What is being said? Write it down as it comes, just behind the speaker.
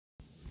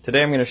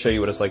Today I'm going to show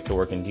you what it's like to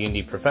work in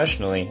D&D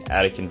professionally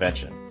at a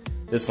convention.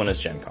 This one is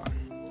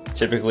Gencon.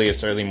 Typically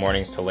it's early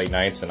mornings to late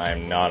nights and I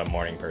am not a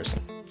morning person.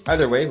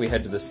 Either way, we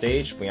head to the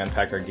stage, we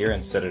unpack our gear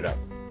and set it up.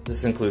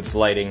 This includes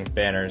lighting,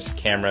 banners,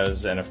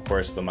 cameras, and of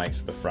course the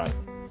mics at the front.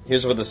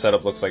 Here's what the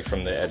setup looks like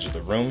from the edge of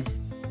the room.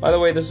 By the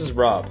way, this is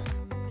Rob.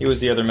 He was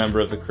the other member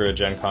of the crew at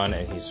Gencon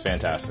and he's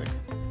fantastic.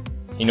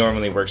 He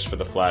normally works for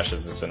The Flash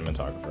as a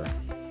cinematographer.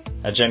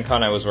 At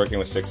Gencon I was working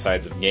with Six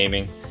Sides of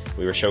Gaming.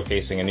 We were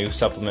showcasing a new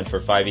supplement for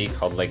 5e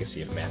called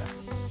Legacy of Mana.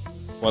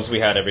 Once we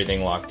had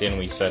everything locked in,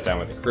 we sat down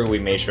with the crew, we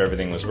made sure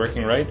everything was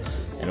working right,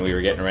 and we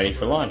were getting ready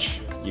for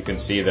launch. You can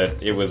see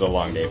that it was a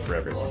long day for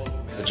everyone.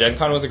 The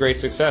Gencon was a great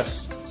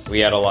success. We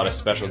had a lot of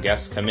special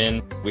guests come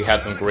in, we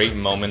had some great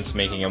moments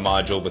making a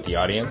module with the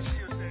audience,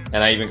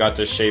 and I even got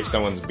to shave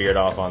someone's beard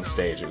off on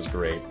stage. It was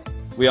great.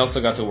 We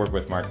also got to work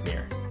with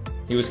Meer.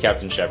 He was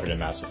Captain Shepard in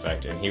Mass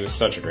Effect, and he was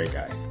such a great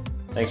guy.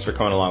 Thanks for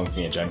coming along with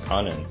me at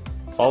Gencon, and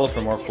follow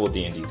for more cool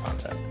D&D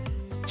content.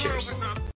 Cheers.